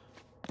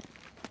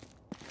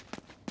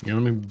 You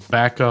let me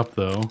back up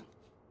though.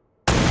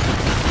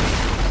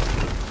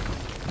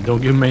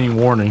 Don't give him any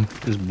warning.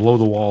 Just blow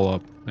the wall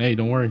up. Hey,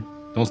 don't worry.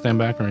 Don't stand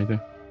back or anything.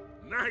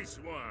 Nice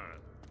one.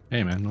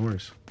 Hey man, no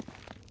worries.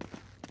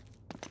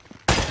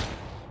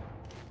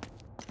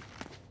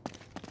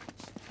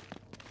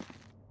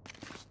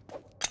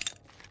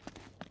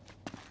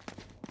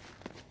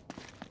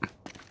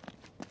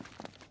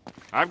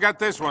 I've got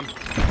this one.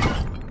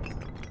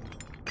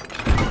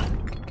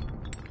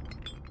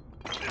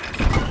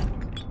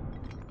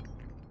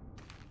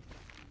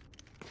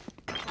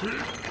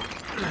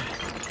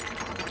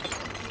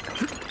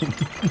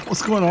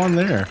 What's going on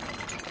there?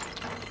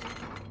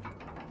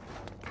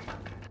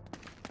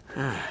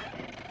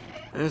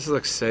 This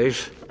looks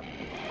safe.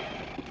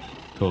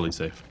 Totally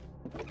safe.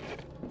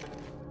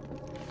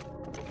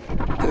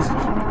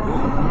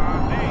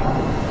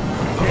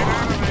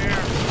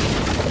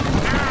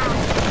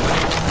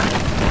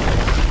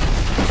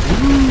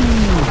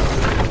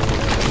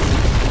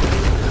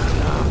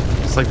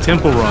 It's like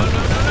Temple Run.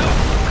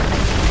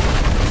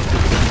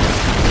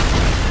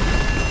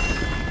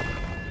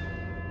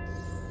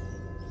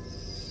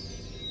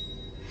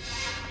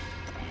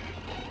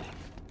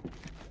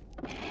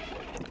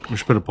 We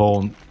should put a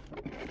poll.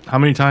 How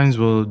many times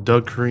will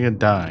Doug Korea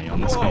die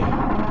on this game?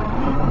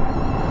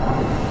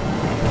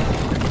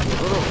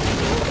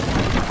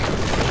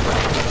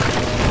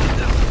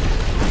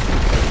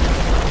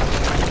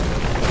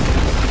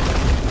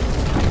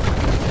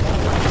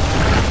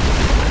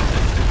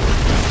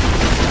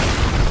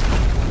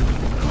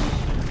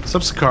 What's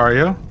up,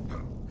 Sicario?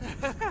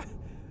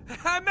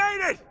 I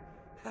made it!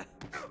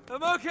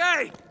 I'm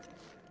okay!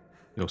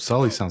 Yo,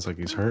 Sully sounds like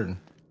he's hurting.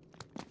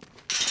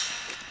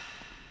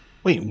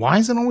 Wait, why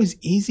is it always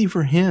easy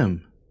for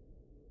him?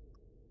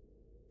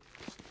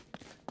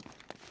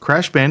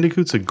 Crash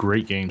Bandicoot's a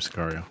great game,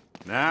 Sicario.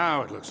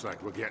 Now it looks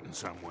like we're getting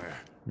somewhere.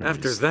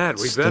 After that,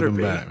 we Step better him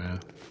be. back, man.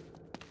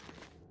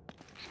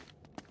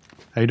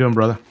 How you doing,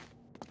 brother?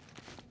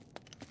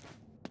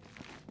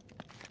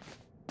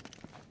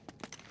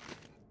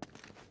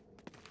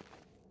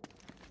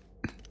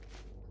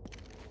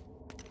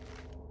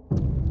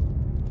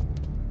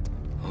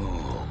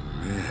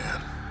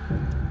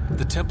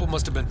 The temple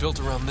must have been built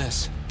around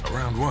this.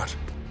 Around what?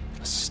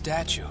 A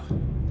statue.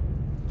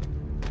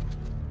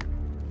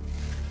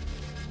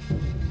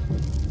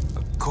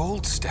 A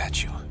gold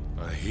statue.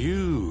 A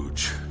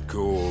huge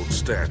gold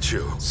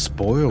statue.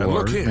 Spoiler And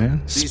look alert, here,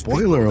 man. these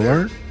Spoiler people,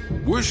 they're alert.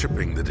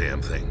 Worshipping the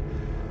damn thing.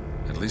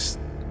 At least,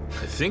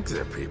 I think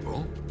they're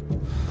people.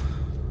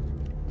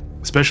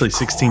 Especially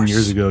 16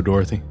 years ago,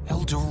 Dorothy.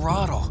 El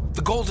Dorado.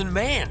 The Golden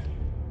Man.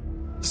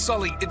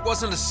 Sully, it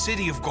wasn't a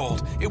city of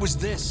gold. It was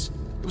this.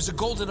 It was a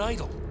golden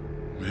idol.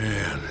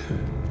 Man,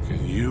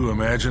 can you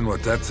imagine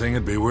what that thing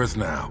would be worth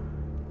now?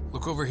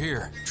 Look over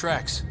here.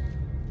 Tracks.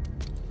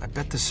 I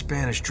bet the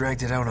Spanish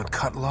dragged it out on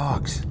cut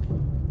logs.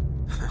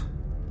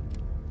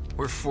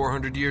 We're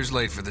 400 years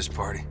late for this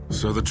party.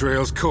 So the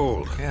trail's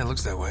cold. Yeah, it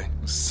looks that way.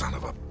 Son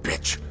of a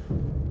bitch.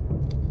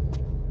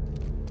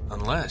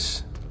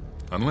 Unless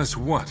Unless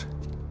what?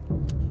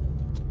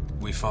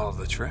 we follow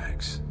the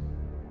tracks.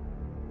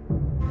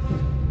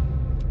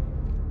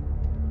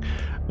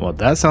 Well,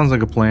 that sounds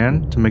like a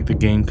plan to make the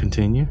game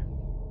continue.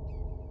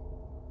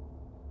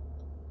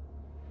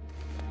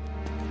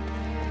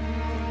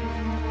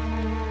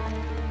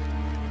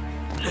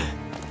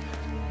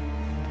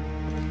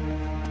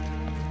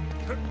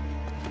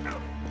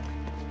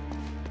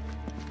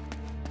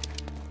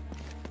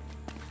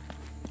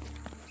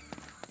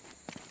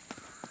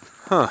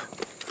 Huh.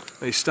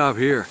 They stop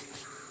here.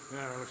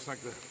 Yeah, it looks like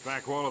the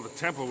back wall of the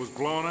temple was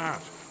blown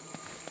out.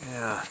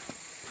 Yeah.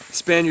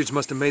 Spaniards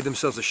must have made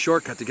themselves a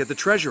shortcut to get the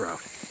treasure out.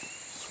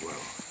 Swell.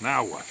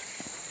 Now what?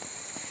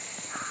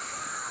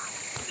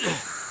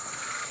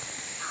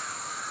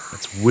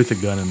 That's with a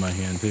gun in my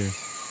hand, too.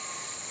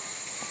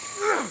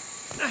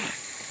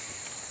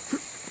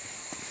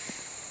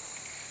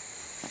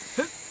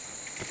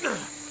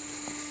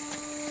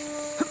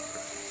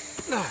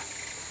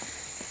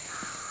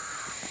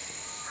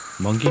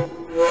 Monkey?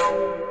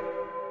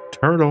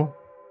 Turtle.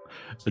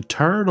 A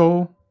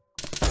turtle.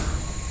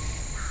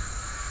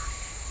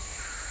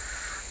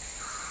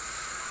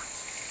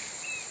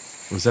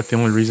 Was that the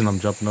only reason I'm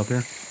jumping up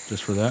here?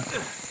 Just for that?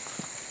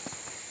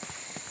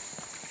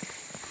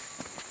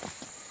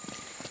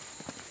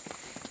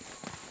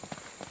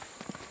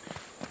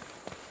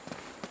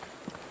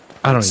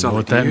 I don't even know Sully,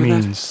 what do you that hear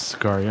that? means,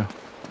 Scaria.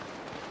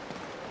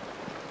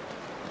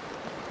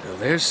 Now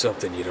there's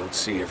something you don't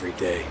see every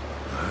day.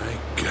 My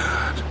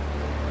God.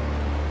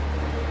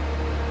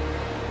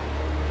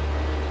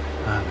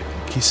 Ah, the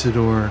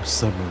Conquistador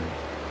submarine.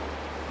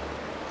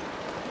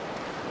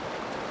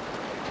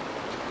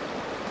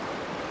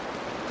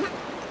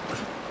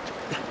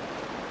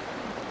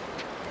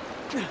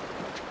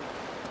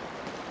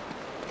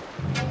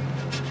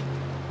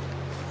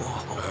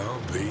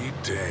 I'll be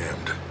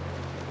damned.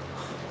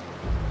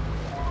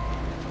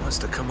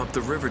 Must have come up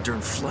the river during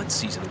flood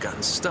season and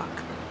gotten stuck.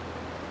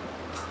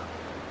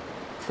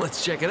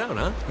 Let's check it out,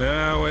 huh?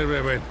 Now,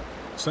 wait.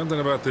 Something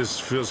about this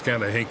feels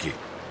kind of hinky.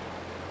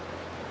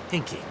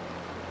 Hinky.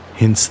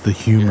 Hence the You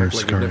humor, act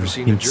like you've never Scaria.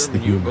 seen a Hence the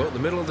German U-boat humor. in the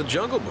middle of the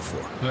jungle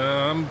before.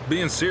 I'm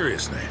being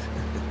serious, Nate.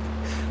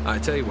 I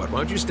tell you what, why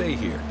don't you stay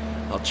here?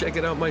 I'll check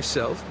it out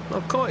myself.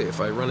 I'll call you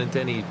if I run into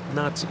any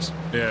Nazis.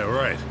 Yeah,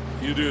 right.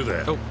 You do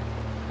that. Oh,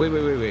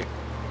 wait.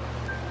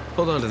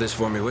 Hold on to this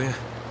for me, will you?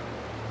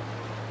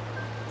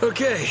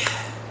 Okay.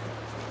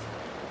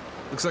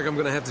 Looks like I'm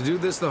gonna have to do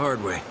this the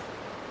hard way.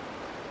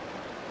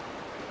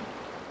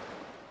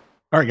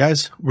 All right,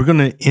 guys, we're going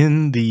to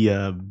end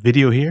the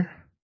video here.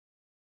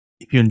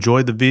 If you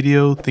enjoyed the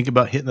video, think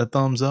about hitting the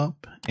thumbs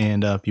up.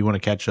 And if you want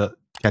to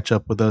catch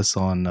up with us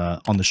on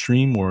the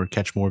stream or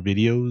catch more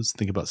videos,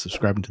 think about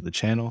subscribing to the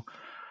channel.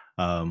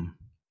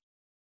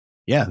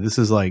 Yeah, this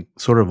is like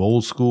sort of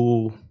old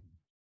school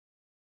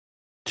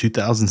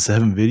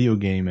 2007 video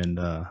game, and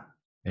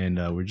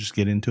we're just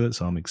getting into it.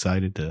 So I'm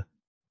excited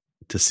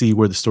to see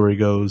where the story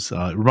goes.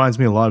 It reminds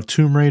me a lot of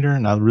Tomb Raider,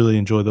 and I really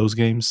enjoy those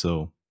games.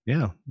 So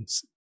yeah,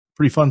 it's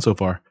pretty fun so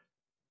far.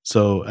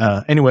 So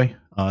anyway,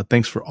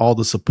 thanks for all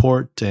the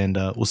support, and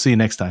we'll see you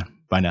next time.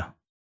 Bye now.